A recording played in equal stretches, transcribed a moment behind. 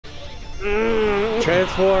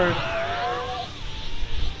Transform.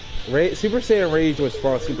 Super Saiyan Rage was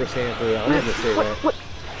for Super Saiyan 3. I wanted to say that.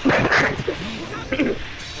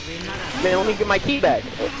 Man, let me get my key back.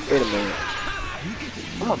 Oh, wait a minute.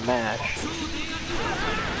 I'm a mash.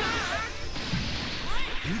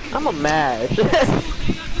 I'm a mash.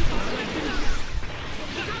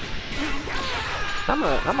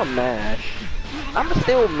 I'm a mash. I'm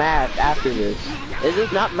still mad after this. It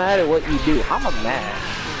does not matter what you do. I'm a mash.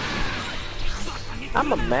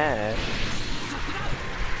 I'm a mash.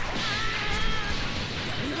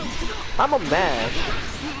 I'm a mash.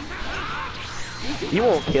 You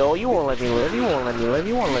won't kill. You won't let me live. You won't let me live.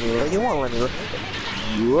 You won't let me live. You won't let me live.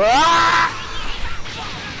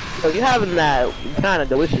 So you're having that kind of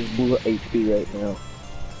delicious blue HP right now.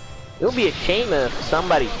 It would be a shame if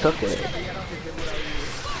somebody took it.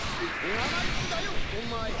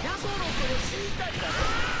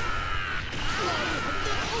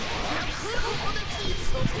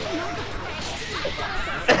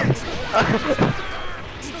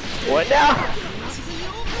 What now?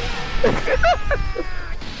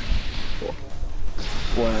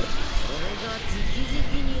 What?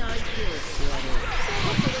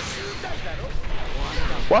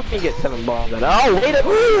 Watch me get 7 bombs at oh wait a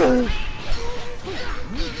minute!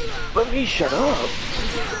 Let me shut up.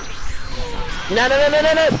 No,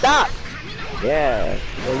 stop! Yeah,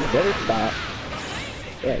 well, you better stop.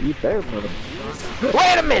 Yeah, you better move.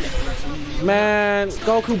 Wait a minute! Man,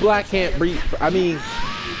 Goku Black can't beat.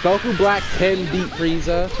 Goku Black can beat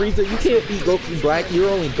Frieza. Frieza, you can't beat Goku Black. You're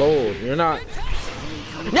only gold. You're not.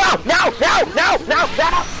 No!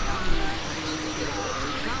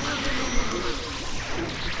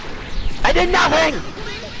 I did nothing!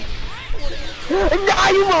 No,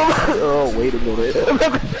 you won't! Oh, wait a minute.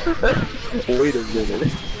 Wait a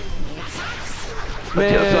minute.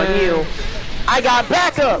 Man. Just on you. I got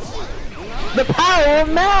backup! The power of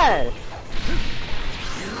man!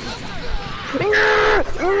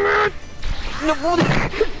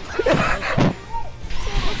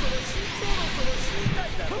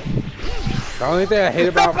 The only thing I hate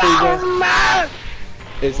about Frieza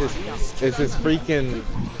is this freaking.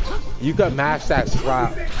 You could mash that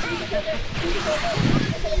slap.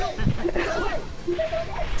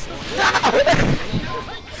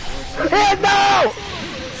 No!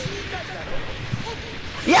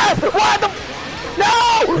 Yes! What the? No!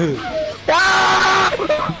 Ah!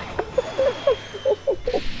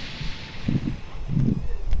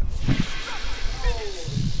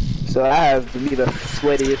 So I have to be the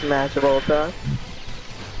sweatiest match of all time.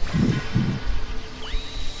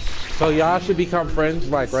 So y'all should become friends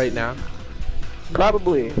like right now.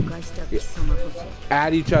 Probably.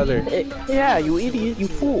 Add each other. Yeah, you idiot, you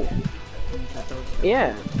fool.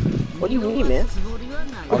 Yeah. What do you mean, man?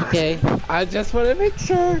 Okay, I just want to make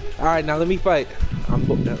sure. All right, now let me fight. I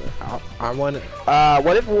want to.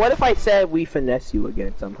 What if I said we finesse you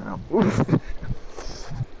again somehow?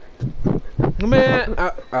 Man,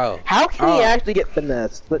 oh. How can we actually get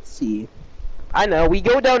finessed? Let's see. I know. We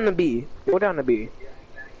go down to B. Go down to B.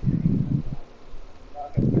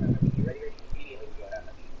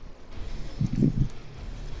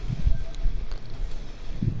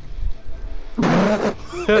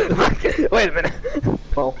 Wait a minute.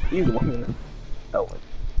 Well, he's the one. Oh.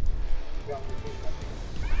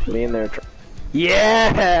 Me in there.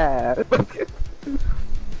 Yeah.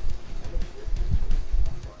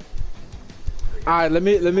 Alright, let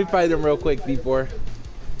me fight him real quick before.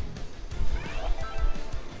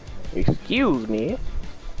 Excuse me.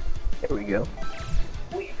 There we go.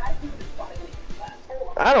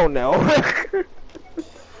 I don't know.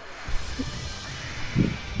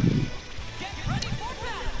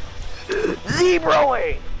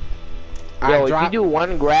 Zebroing! Yo, if you do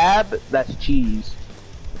one grab, that's cheese.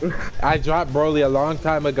 I dropped Broly a long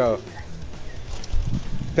time ago.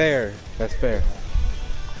 Fair. That's fair.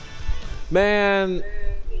 Man.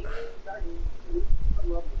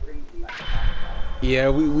 Yeah,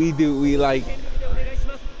 we like.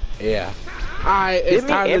 Yeah. Alright, it's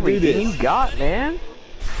time to do this. You got, man.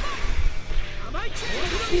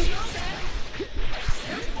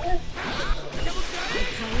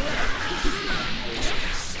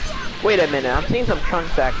 Wait a minute, I'm seeing some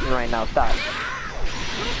Trunks action right now. Stop.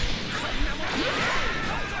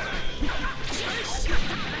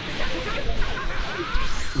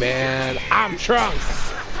 Man, I'm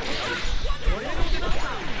Trunks.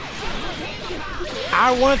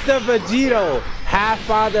 I want the Vegito. Half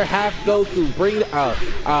father, half Goku. Bring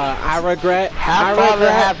I regret. Half father,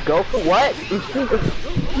 half Goku. What?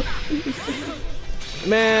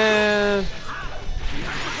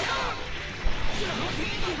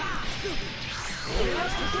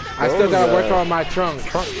 I still gotta work on my trunk.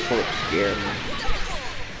 Trunk full of scare me.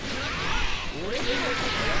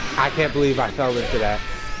 I can't believe I fell into that.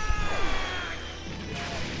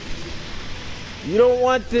 You don't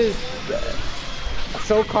want this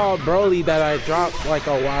so-called Broly that I dropped like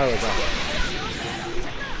a while ago.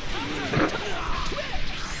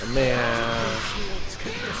 Man.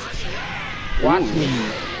 Watch me.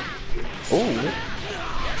 Ooh.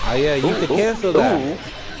 Oh yeah, you can cancel that. Ooh.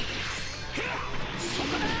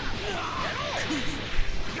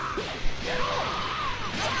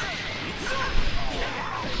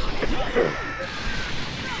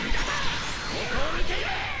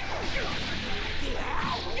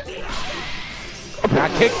 I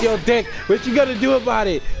kicked your dick. What you gonna do about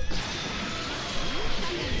it?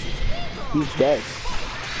 He's dead.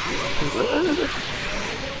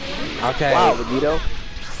 Okay. Wow, Vegito.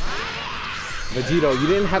 Vegito, you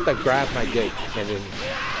didn't have to grab my dick. And then...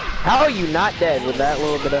 How are you not dead with that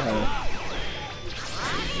little bit of hair?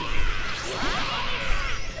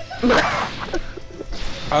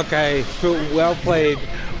 Okay, well played.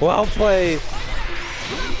 Well played.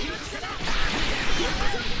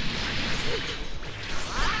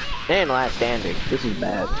 And last standing. This is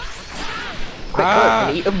bad. Quick,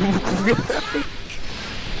 Ah.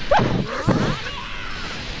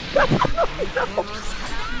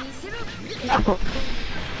 No.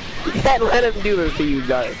 You can't let him do it to you,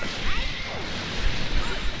 Dark.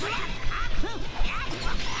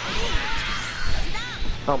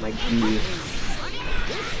 Oh my god.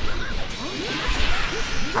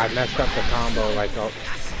 I messed up the combo like oh.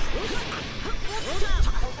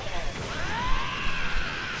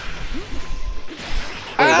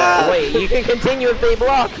 Wait, you can continue if they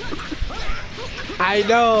block. I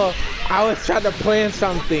know. I was trying to plan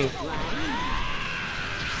something.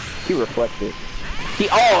 He reflected.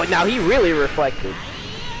 Now he really reflected.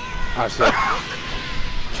 Oh shit.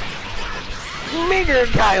 Bigger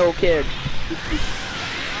Kyle kid.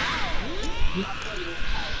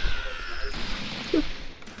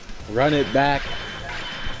 Run it back.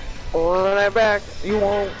 Run it back. You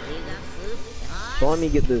won't. So let me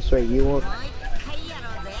get this right. You won't.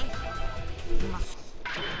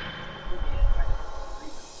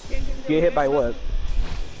 Get hit by what?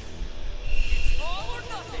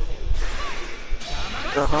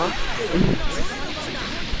 Uh-huh.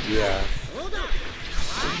 Yeah.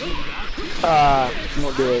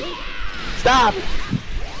 Won't do it. Stop!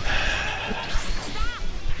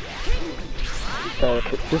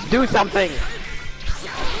 Just do something!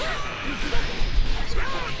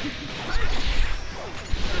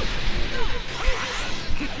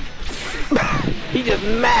 He just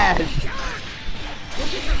mashed!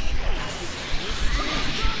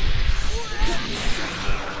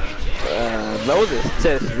 Those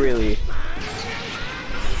assists really.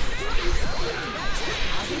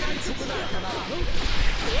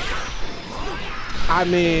 I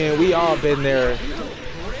mean, we all been there.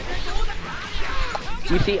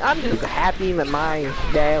 You see, I'm just happy that my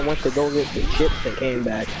dad went to go get the chips and came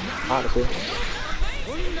back, honestly.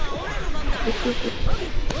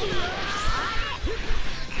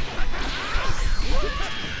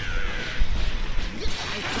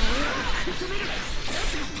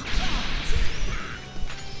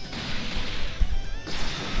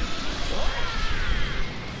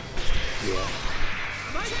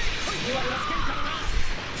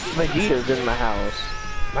 Vegeta's in my house.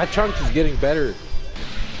 My trunk is getting better.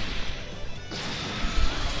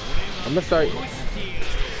 I'm gonna start.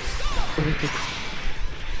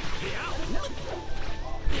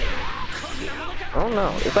 I don't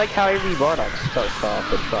know. It's like how every Bardock starts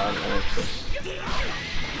off with Frog.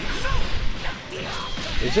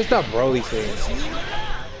 It's just a Broly thing.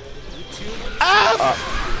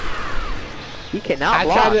 He cannot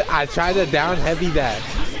block. I tried to down heavy that.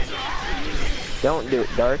 Don't do it,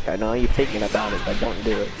 Dark. I know you're thinking about it, but don't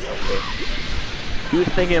do it. Okay. He was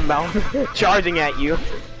thinking about charging at you.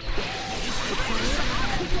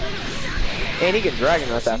 And he can Dragon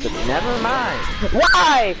Rush after me. Never mind.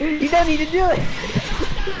 Why? You don't need to do it.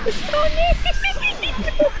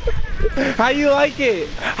 How you like it?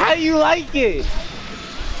 How you like it?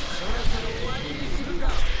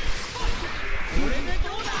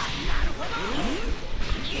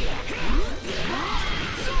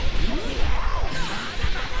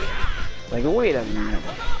 Like, wait a minute.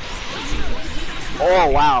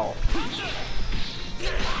 Oh, wow.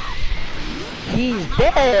 He's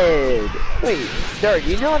dead! Wait, Dark,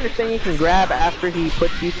 you don't understand you can grab after he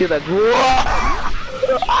puts you to the...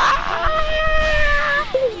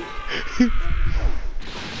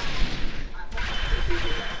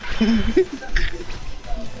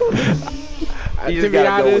 You to just be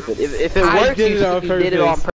gotta go honest, with it. If it I works, did you it on did it on purpose.